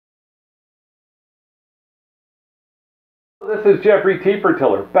This is Jeffrey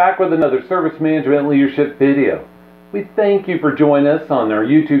Tiller, back with another service management leadership video. We thank you for joining us on our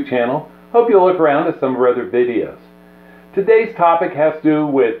YouTube channel. Hope you'll look around at some of our other videos. Today's topic has to do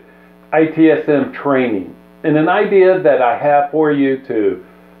with ITSM training and an idea that I have for you to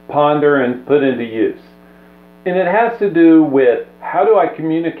ponder and put into use. And it has to do with how do I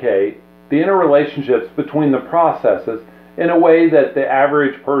communicate the interrelationships between the processes in a way that the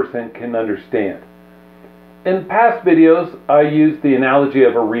average person can understand. In past videos, I used the analogy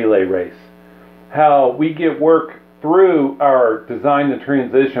of a relay race. How we get work through our design and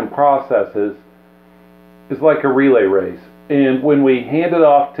transition processes is like a relay race. And when we hand it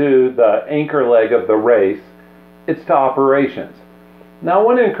off to the anchor leg of the race, it's to operations. Now I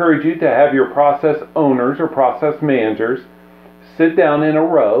want to encourage you to have your process owners or process managers sit down in a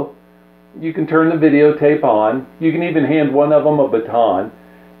row. You can turn the videotape on. You can even hand one of them a baton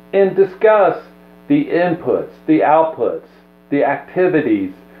and discuss the inputs, the outputs, the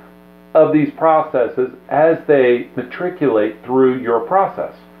activities of these processes as they matriculate through your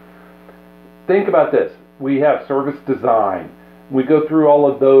process. Think about this. We have service design. We go through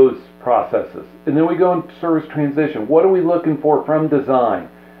all of those processes. And then we go into service transition. What are we looking for from design?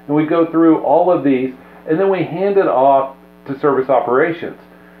 And we go through all of these, and then we hand it off to service operations.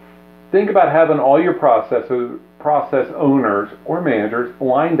 Think about having all your process owners or managers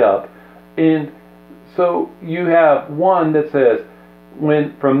lined up, and so you have one that says,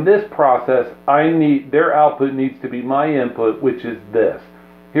 when from this process, their output needs to be my input, which is this.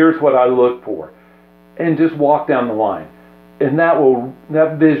 Here's what I look for. And just walk down the line. And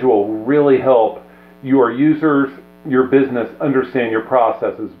that visual will really help your users, your business understand your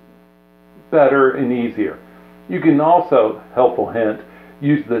processes better and easier. You can also, helpful hint,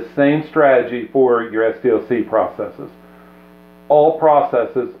 use the same strategy for your SDLC processes. All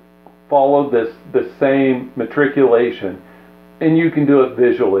processes follow the same matriculation, and you can do it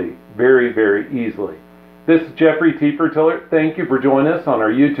visually very, very easily. This is Jeffrey Tiller. Thank you for joining us on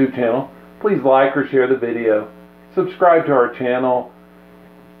our YouTube channel. Please like or share the video. Subscribe to our channel.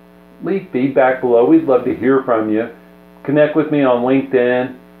 Leave feedback below. We'd love to hear from you. Connect with me on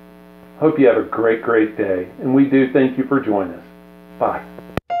LinkedIn. Hope you have a great, great day. And we do thank you for joining us. Bye.